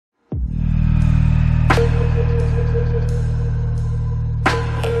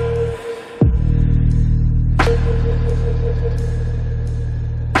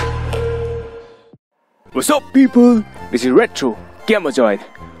What's up people? This is Retro Gamerzoid.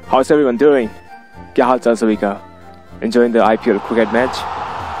 How's everyone doing? क्या हाल चाल सभी का? Enjoying the IPL cricket match?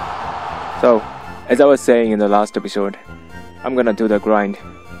 So, as I was saying in the last episode, I'm gonna do the grind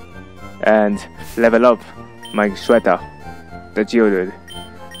and level up my Shweta, the Geodude.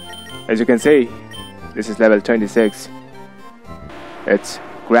 As you can see, this is level 26. It's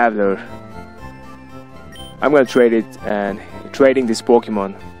Graveler. I'm gonna trade it, and trading this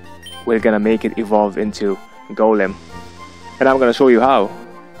Pokemon, we're gonna make it evolve into Golem, and I'm gonna show you how.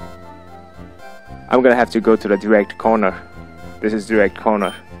 I'm gonna have to go to the direct corner. This is direct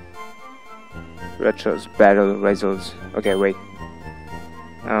corner. Retro's battle results. Okay, wait.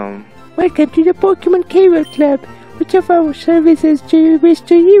 Welcome to the Pokemon Cable Club. Which of our services do you wish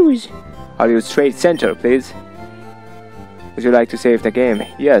to use? I'll use Trade Center, please. Would you like to save the game?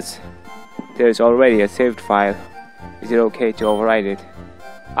 Yes. There is already a saved file. Is it okay to override it?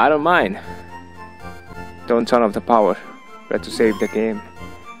 I don't mind. Don't turn off the power. We have to save the game.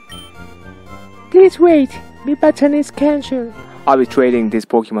 Please wait. B button is cancelled. I'll be trading this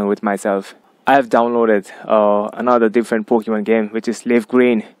Pokemon with myself. I have downloaded another different Pokemon game, which is Leaf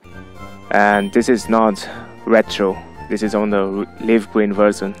Green. And this is not Retro. This is on the Leaf Green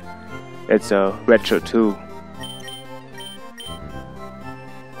version. It's a Retro 2.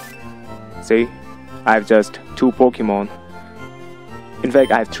 See? I have just 2 Pokemon. In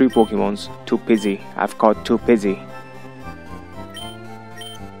fact, I have 3 Pokemons. 2 Pidgey. I've caught 2 Pidgey.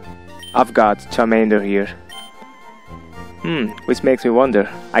 I've got Charmander here. Which makes me wonder.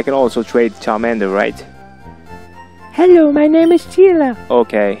 I can also trade Charmander, right? Hello, my name is Sheila.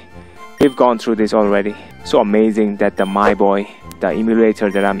 Okay. We've gone through this already. So amazing that the My Boy, the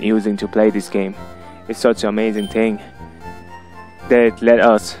emulator that I'm using to play this game, is such an amazing thing. That let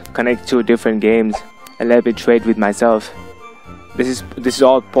us connect 2 different games and let me trade with myself. This is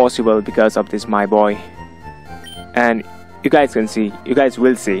all possible because of this My Boy. And you guys will see.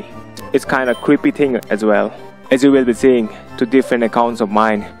 It's kind of creepy thing as well. As you will be seeing, 2 different accounts of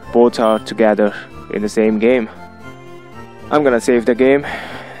mine, both are together in the same game. I'm gonna save the game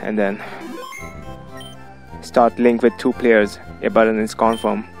and then start link with 2 players. A button is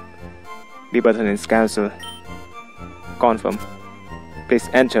confirm. B button is cancel. Confirm. Please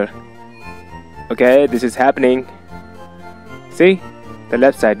enter. Okay, this is happening. See? The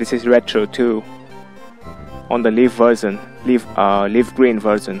left side, this is Retro 2. On the Leaf version. Leaf Green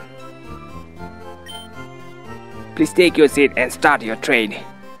version. Please take your seat and start your trade.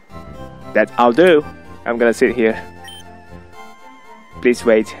 That I'll do. I'm gonna sit here. Please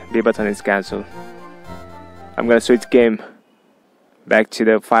wait. B button is cancelled. I'm gonna switch game back to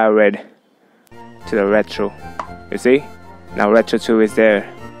the FireRed, to the Retro. You see? Now Retro 2 is there,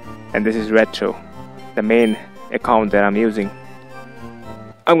 and this is Retro, the main account that I'm using.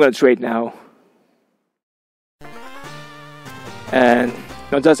 I'm gonna trade now. And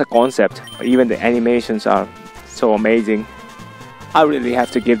not just a concept, but even the animations are so amazing. I really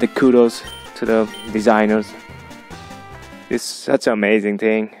have to give the kudos to the designers. It's such an amazing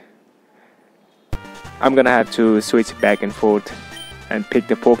thing. I'm gonna have to switch back and forth and pick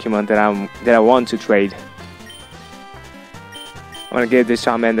the Pokemon that I want to trade. I'm gonna give this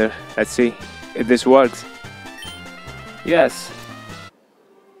Charmander. Let's see if this works. Yes.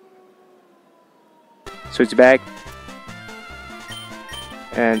 Switch back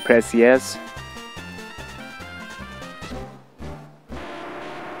and press yes.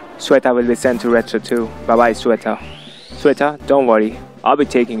 Shweta will be sent to Retro 2. Bye bye, Shweta. Shweta, don't worry. I'll be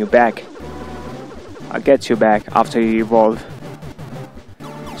taking you back. I'll get you back after you evolve.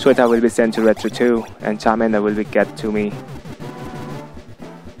 Shweta will be sent to Retro 2 and Charmander will be get to me.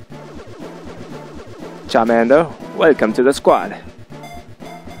 Charmander, welcome to the squad.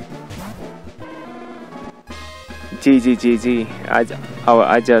 GG.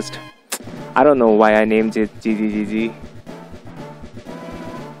 I don't know why I named it GG.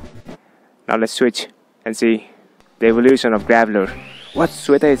 Now let's switch and see the evolution of Graveler. What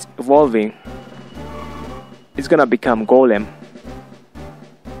Shweta is evolving? It's gonna become Golem.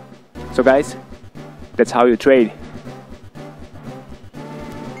 So guys, that's how you trade.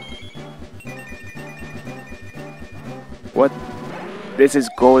 What? This is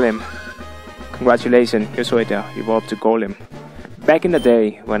Golem. Congratulations, your Shweta evolved to Golem. Back in the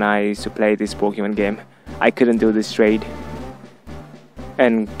day when I used to play this Pokemon game, I couldn't do this trade.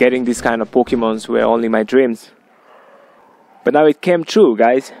 And getting these kind of Pokemons were only my dreams. But now it came true,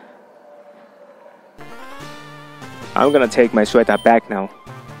 guys. I'm gonna take my Shweta back now.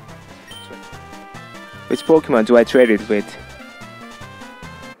 Which Pokemon do I trade it with?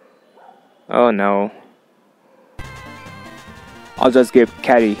 Oh no. I'll just give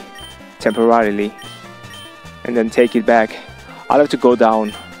Carry temporarily. and then take it back. I'll have to go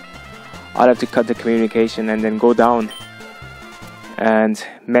down. I'll have to cut the communication and then go down and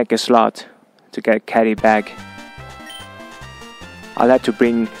make a slot to get caddy back. I'll have to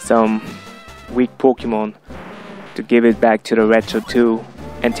bring some weak Pokemon to give it back to the Retro 2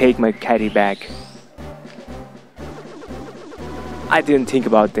 and take my caddy back. I didn't think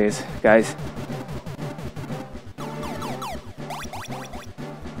about this, guys.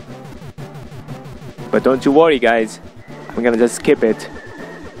 But don't you worry, guys. I'm gonna just skip it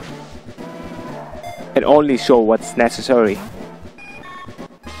and only show what's necessary.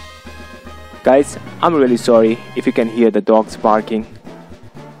 Guys, I'm really sorry if you can hear the dogs barking.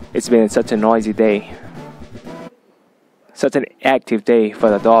 It's been such a noisy day. Such an active day for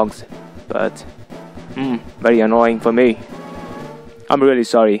the dogs, but very annoying for me. I'm really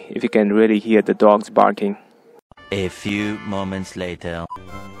sorry if you can really hear the dogs barking. A few moments later.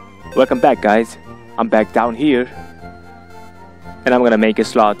 Welcome back, guys. I'm back down here and I'm gonna make a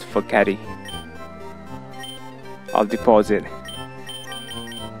slot for caddy. I'll deposit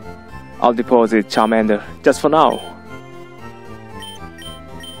Charmander just for now.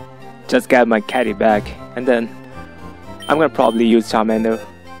 Just get my caddy back and then I'm gonna probably use Charmander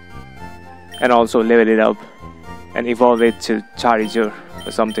and also level it up and evolve it to Charizard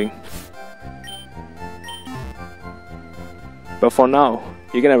or something. But for now,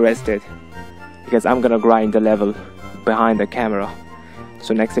 you're gonna rest it because I'm gonna grind the level behind the camera.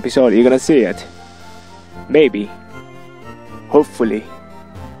 So next episode you're gonna see it. Maybe. Hopefully.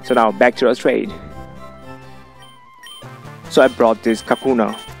 So now back to our trade. So I brought this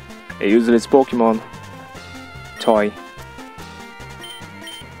Kakuna, a useless Pokemon toy.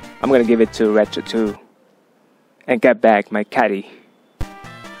 I'm gonna give it to Retro 2 and get back my caddy.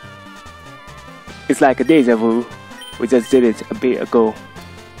 It's like a deja vu. We just did it a bit ago.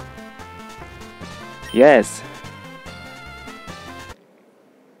 Yes.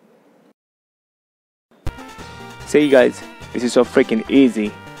 See guys, this is so freaking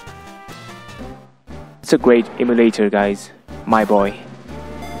easy. It's a great emulator, guys. My Boy.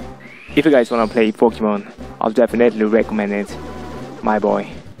 If you guys wanna play Pokemon, I'll definitely recommend it. My Boy.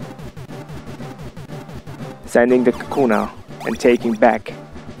 Sending the Kakuna and taking back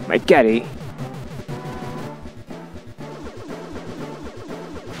my caddy.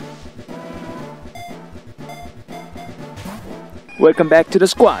 Welcome back to the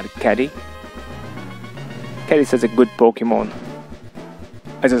squad, caddy. Caddy is such a good Pokemon.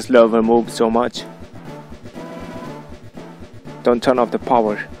 I just love her move so much. Don't turn off the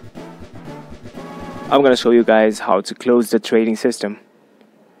power. I'm gonna show you guys how to close the trading system.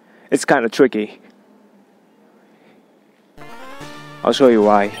 It's kinda tricky. I'll show you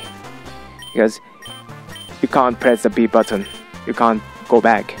why. Because you can't press the B button. You can't go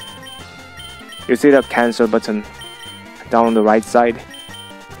back. You see the cancel button down on the right side?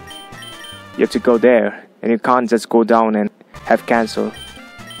 You have to go there, and you can't just go down and have cancel.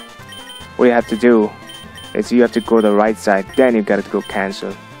 What you have to do is you have to go the right side, then you gotta go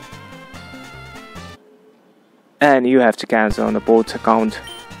cancel. And you have to cancel on the both account.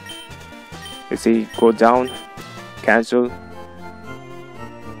 You see, go down, cancel.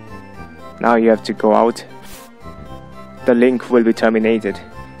 Now you have to go out. The link will be terminated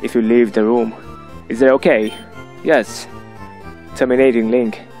if you leave the room. Is that okay? Yes. Terminating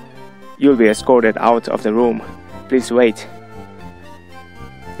link. You'll be escorted out of the room. Please wait.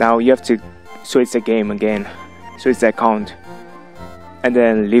 Now you have to switch the game again. Switch the account. And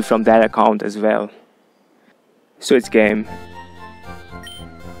then leave from that account as well. Switch game.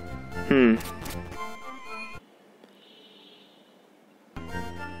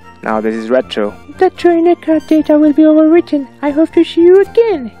 Now this is Retro. The trainer card data will be overwritten. I hope to see you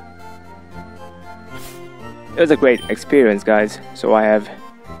again. It was a great experience, guys. So I have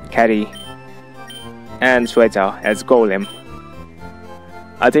Caddy and Sweater as Golem.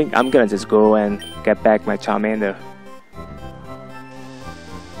 I think I'm gonna just go and get back my Charmander.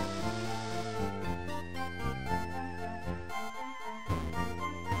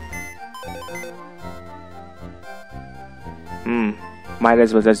 Might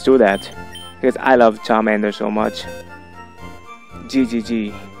as well just do that because I love Charmander so much.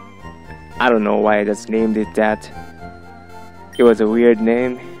 GGG. I don't know why I just named it that. It was a weird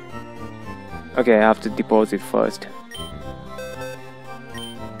name. Okay, I have to deposit first.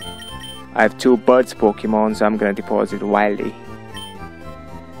 I have 2 birds Pokemon, so I'm gonna deposit Wily.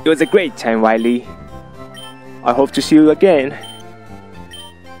 It was a great time, Wily. I hope to see you again.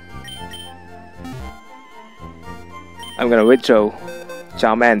 I'm gonna withdraw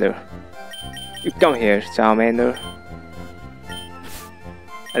Charmander. You come here, Charmander.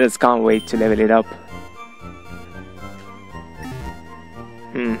 I just can't wait to level it up.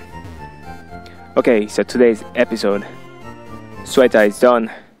 Okay, so today's episode, sweater is done.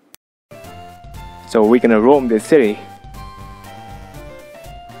 So we're gonna roam the city.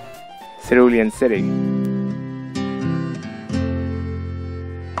 Cerulean City.